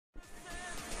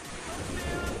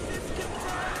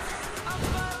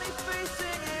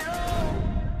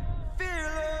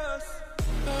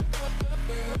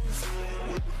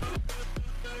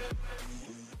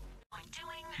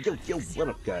Yo, what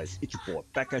up, guys? It's your boy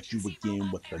back at you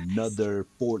again with another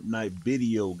Fortnite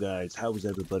video, guys. How is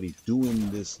everybody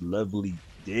doing this lovely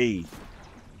day?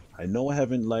 I know I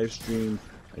haven't live streamed.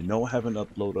 I know I haven't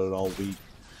uploaded all week.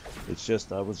 It's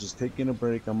just I was just taking a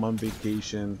break. I'm on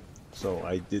vacation, so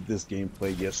I did this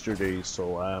gameplay yesterday.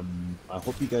 So I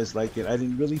hope you guys like it. I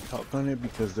didn't really talk on it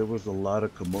because there was a lot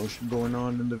of commotion going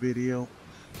on in the video.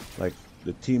 Like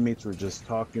the teammates were just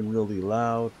talking really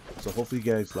loud. So hopefully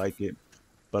you guys like it.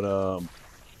 But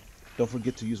don't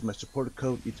forget to use my supporter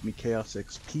code. It's me Chaos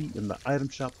XP in the item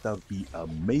shop. That would be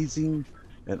amazing.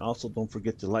 And also don't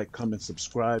forget to like, comment,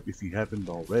 subscribe if you haven't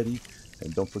already.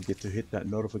 And don't forget to hit that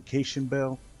notification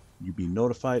bell. You'll be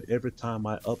notified every time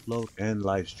I upload and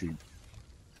live stream.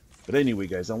 But anyway,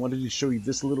 guys, I wanted to show you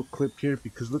this little clip here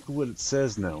because look at what it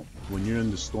says now when you're in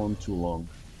the storm too long.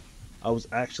 I was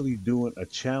actually doing a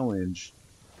challenge.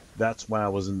 That's why I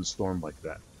was in the storm like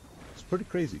that. It's pretty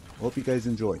crazy. Hope you guys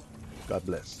enjoy. God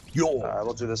bless. Yo!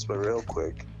 We'll do this one real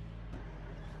quick.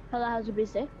 Hello, how's your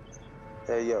busy?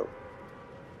 Hey, yo.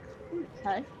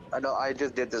 Hi. I know I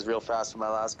just did this real fast for my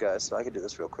last guy, so I can do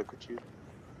this real quick with you.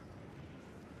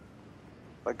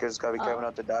 But just gotta be careful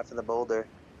not to die from the boulder.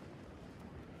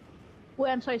 Wait,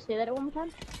 I'm sorry, say that one more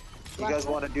time? You guys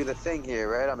want to do the thing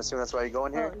here, right? I'm assuming that's why you're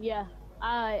going here? Oh, yeah.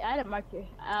 I had it marked here.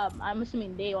 I'm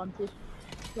assuming they want to.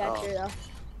 Yeah, sure, though.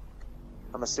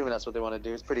 I'm assuming that's what they want to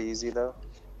do. It's pretty easy, though.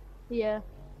 Yeah.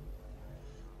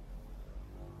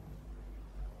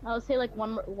 I would say like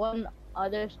one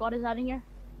other squad is out in here.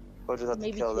 We'll just have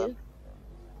Maybe to kill two. them.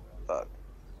 Fuck.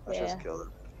 Let's Yeah. just kill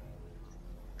them.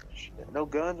 Shit. No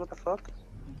guns? What the fuck?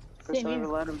 First Same time here.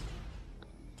 ever landed.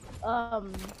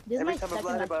 This is Every my time I've second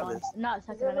lied match about on. this. Not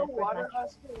second There's no match, water first match.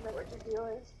 husky in the what your deal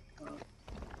is.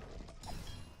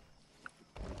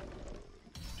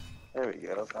 There we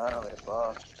go. Finally,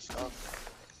 fuck. Oh,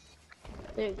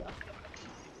 There you go.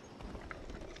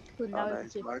 So now we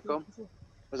nice. can- Marco?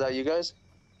 Was that you guys?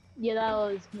 Yeah, that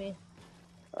was me.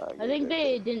 I think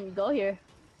they didn't go here.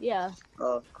 Yeah,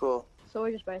 Oh, cool. so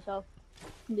we're just by ourselves.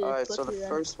 Alright, so the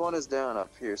first one is down up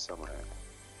here somewhere.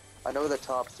 I know where the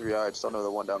top three are, I just don't know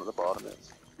the one down at the bottom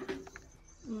is.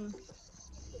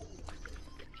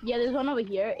 Yeah, there's one over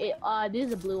here. This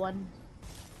is a blue one.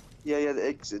 Yeah,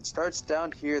 it starts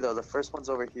down here though. The first one's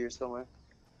over here somewhere.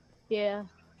 Yeah.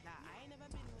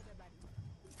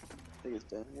 I think it's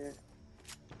down here.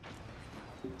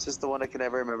 It's just the one I can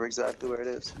never remember exactly where it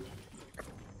is.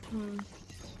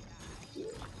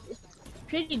 It's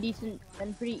pretty decent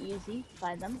and pretty easy to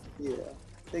find them. Yeah,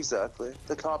 exactly.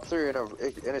 The top three are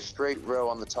in a straight row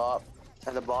on the top,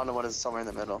 and the bottom one is somewhere in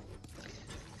the middle.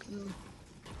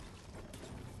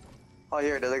 Oh,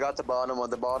 here it is. I got the bottom one.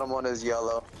 The bottom one is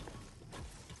yellow.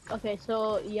 Okay,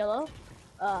 so yellow,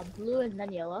 blue, and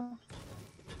then yellow.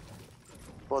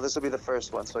 Well, this will be the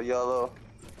first one. So yellow.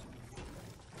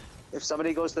 If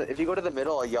somebody goes if you go to the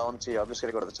middle, I'll yell them to you. I'm just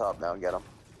gonna go to the top now and get them.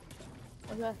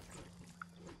 Okay.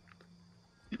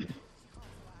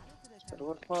 Gotta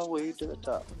work my way to the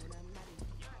top.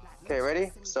 Okay,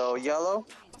 ready? So yellow,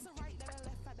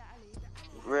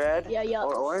 red, Yeah, yellow,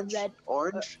 or orange. red,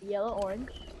 Orange. yellow, orange.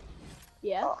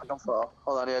 Yeah. Oh, don't fall.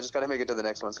 Hold on, yeah, I just gotta make it to the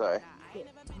next one. Sorry.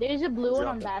 There's a blue one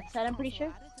on Jump it. that side. I'm pretty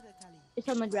sure. It's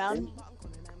on the ground.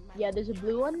 Yeah, there's a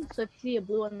blue one. So if you see a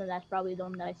blue one, then that's probably the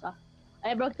one that I saw.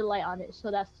 I broke the light on it,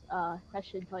 so that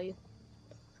should tell you.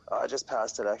 Oh, I just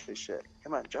passed it. Actually, shit.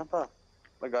 Come on, jump up.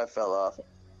 My guy fell off.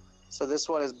 So this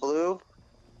one is blue.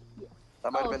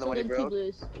 That might have been the one he then two broke.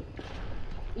 blues.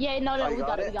 Yeah, no, Oh, you we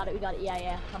got it? we got it.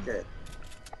 Yeah. Okay.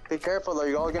 Be careful though.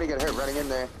 You're all gonna get hurt running in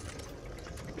there.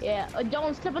 Yeah,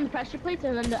 don't step on the pressure plates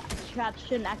and then the traps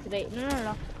shouldn't activate.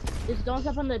 No. Just don't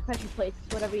step on the pressure plates,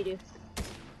 whatever you do.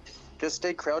 Just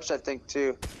stay crouched, I think,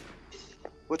 too.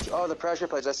 Oh, the pressure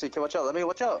plates. I see. Okay, watch out.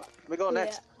 Watch out. Let me go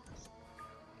next.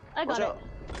 I got Watch it. out.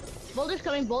 Boulder's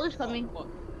coming.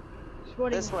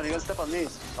 Sporting. This one. You gotta step on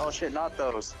these. Oh shit, not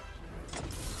those.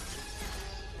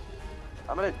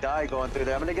 I'm gonna die going through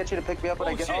there. I'm gonna get you to pick me up when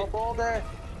I get all boulder.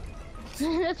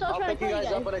 That's all I'll I'm trying pick to you tell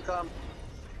guys up when I come.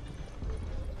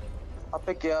 I'll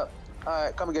pick you up.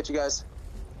 Alright, come and get you guys.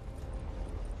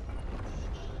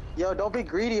 Yo, don't be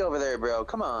greedy over there, bro.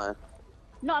 Come on.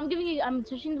 No, I'm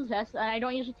switching the test, and I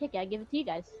don't usually take it. I give it to you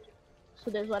guys. So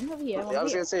there's one over here. I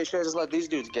was gonna say, you should just let these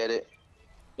dudes get it.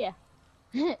 Yeah.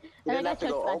 You And didn't have to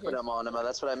go open them on them.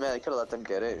 That's what I meant. You could have let them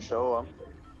get it. Show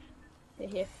them.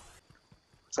 Here.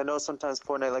 Cause I know sometimes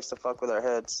Fortnite likes to fuck with our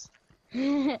heads.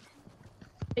 Oh,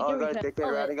 Oh, I got a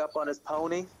dickhead riding up on his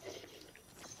pony.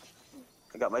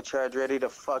 I got my charge ready to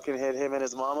fucking hit him and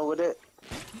his mama with it.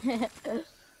 This You're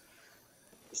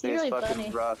thing's really fucking funny.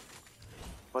 rough.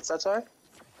 What's that, sorry?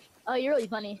 Oh, you're really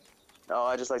funny. No,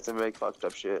 I just like to make fucked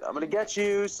up shit. I'm gonna get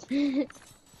you.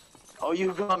 Oh,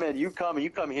 you coming? You coming? You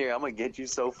come here. I'm gonna get you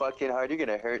so fucking hard. You're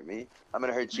gonna hurt me. I'm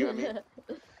gonna hurt you and me.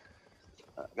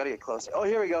 Gotta get closer. Oh,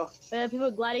 here we go.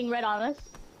 People gliding right on us.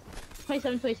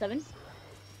 27, 27.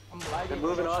 I'm lagging. They're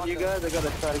moving on, you guys. I gotta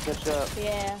try to catch up.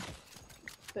 Yeah.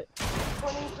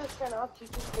 20% off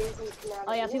cheapest days in Canada.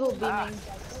 Oh yeah, people beaming.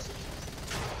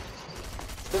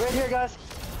 They're right here, guys.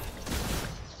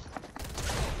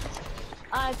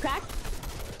 Crack.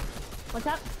 What's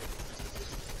up?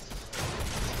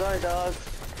 Sorry, dog.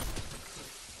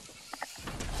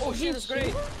 Oh shit, that's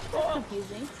great. That's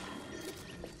confusing.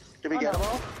 Did we get them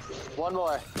all? One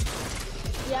more.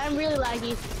 Yeah, I'm really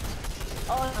laggy.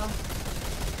 Oh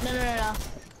no. No.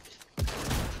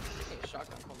 Okay,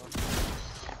 shotgun, hold on.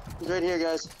 He's right here,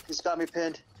 guys. He's got me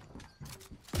pinned.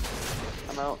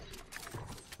 I'm out.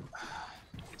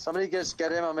 Somebody just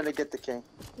get him. I'm gonna get the king.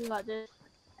 You got this.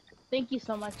 Thank you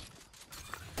so much.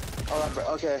 Hold on, bro.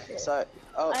 Okay, sorry.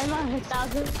 Oh, I'm on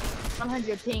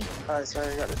 1,100 ping. alright, sorry,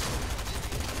 I got it.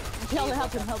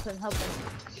 Help him.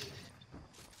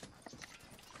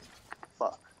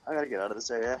 Fuck. I gotta get out of this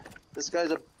area. This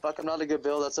guy's a fucking not a good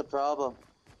build. That's a problem.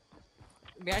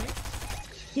 Behind you?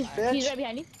 He's right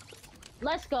behind you.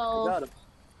 Let's go. Got him.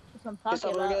 That's what I'm Just talking some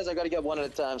of you about. guys, I gotta get one at a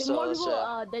time. The So more let's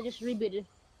people, they just rebooted.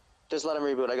 just let him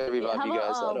reboot. I gotta revive How you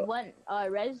guys. about one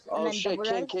res and Oh then shit,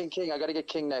 double res? King. I gotta get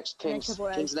King next. And then triple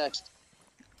res. King's next.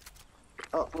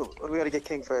 Oh, we gotta get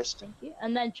King first. Thank you.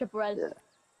 And then triple res. Yeah.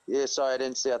 Yeah, sorry, I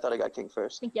didn't see. I thought I got King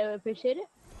first. Thank you. I appreciate it.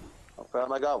 No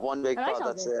problem. I got one big And I pot. saw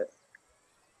That's this. it.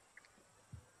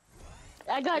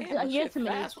 I got Damn, that here's shit some minis.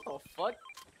 fast. What the fuck?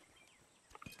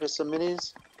 There's some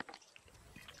minis.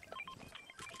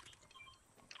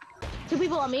 2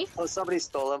 people on me. Oh, somebody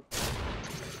stole them.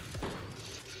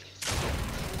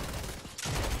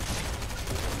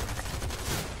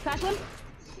 Crack one.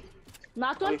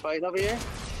 Knocked Are we one. fighting over here?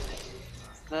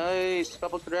 Nice.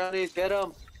 Couple brownies. Get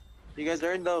them. You guys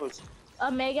earned those.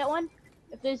 May I get one?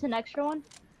 If there's an extra one.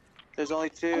 There's only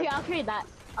 2. Okay, I'll carry that.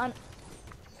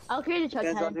 I'll carry the chug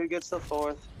Depends on head. who gets the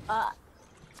 4th. Uh,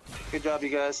 Good job, you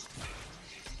guys.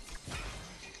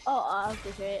 I'll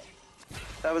carry it.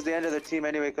 That was the end of their team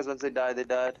anyway, because once they died, they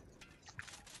died.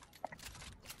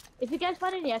 If you guys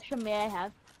find any extra, may I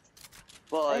have?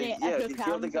 Well, Any yeah, extra if you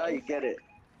kill the crowns guy, or- you get it.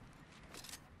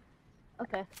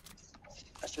 Okay.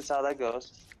 That's just how that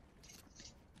goes.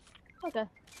 Okay.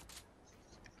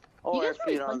 Or you if guys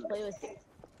really you fun know, to play with.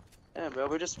 yeah, bro,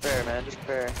 we're just fair, man, just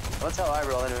fair. That's how I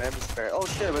roll anyway. I'm just fair. Oh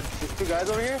shit, but there's 2 guys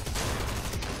over here.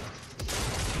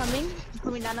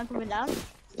 Coming down. I'm coming down.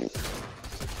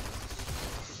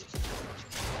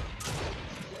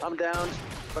 I'm down,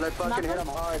 but I fucking hit him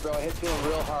hard, bro. I hit him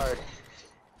real hard.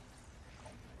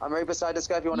 I'm right beside this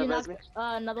guy. If you want to res me,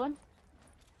 Another one.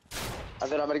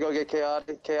 and then I'm gonna go get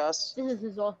chaos. This is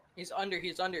his wall. He's under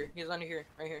here,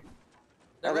 right here.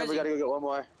 And then we gotta go get one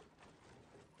more.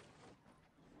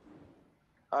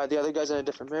 Alright, the other guy's in a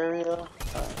different area.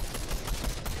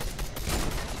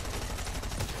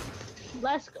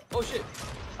 Let's go. Oh shit.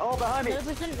 Oh, behind me!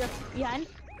 Another person behind.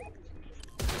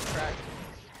 Crack.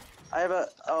 I have a.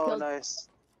 Oh, Killed. nice.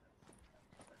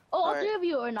 All Alright. 3 of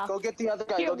you are not. Go get the other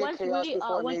guy. Here, Go get once chaos we,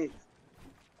 before once- me.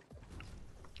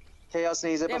 Chaos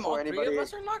needs it Damn, all before 3 anybody. of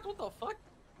us are knocked? What the fuck?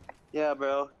 Yeah,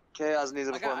 bro. Chaos needs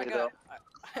it I before me, though.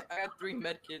 got 3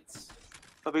 medkits.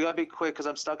 But we gotta be quick because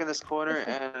I'm stuck in this corner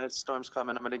and a storm's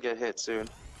coming. I'm gonna get hit soon.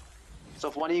 So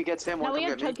if one of you gets him, Now one we come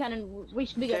have get me. chug cannon. We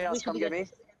should be good. Chaos, we should come be get good. me.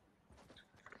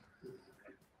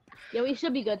 Yeah, we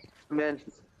should be good. Man,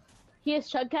 He has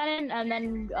chug cannon, and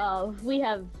then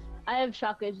I have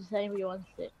shockwaves if anybody wants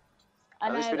it.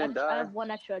 And At least we didn't I die. have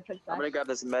 1 extra chug I'm gonna flash. grab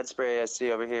this med spray I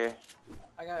see over here.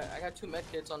 I got 2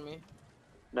 medkits on me.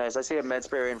 Nice, I see a med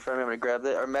spray right in front of me. I'm gonna grab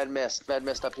it. Or med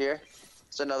mist up here.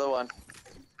 It's another one.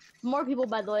 More people,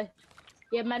 by the way.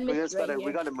 Yeah, man, We missed just right gotta, here.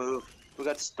 we gotta move. We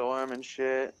got storm and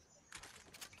shit.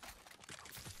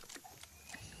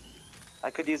 I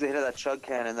could use a hit of that chug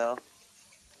cannon though.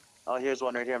 Oh, here's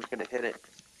one right here. I'm just gonna hit it.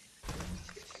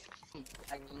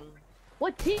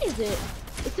 What team is it?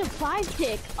 It's a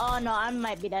 5-tick. Oh no, I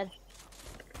might be dead.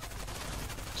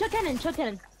 Chug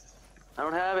cannon. I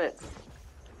don't have it.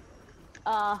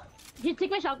 Here,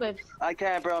 take my shockwaves. I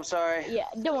can't, bro. I'm sorry. Yeah,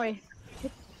 don't worry.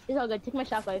 It's all good. Take my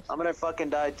shockwaves. I'm gonna fucking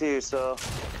die too. So.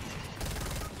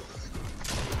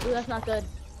 Ooh, that's not good.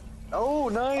 Oh,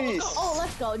 nice. Oh,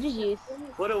 let's go. GG's.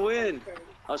 What a win.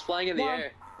 I was flying in the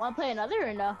air. Wanna play another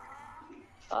or no?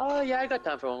 Oh yeah, I got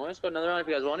time for one more. Let's go another round if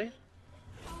you guys want it.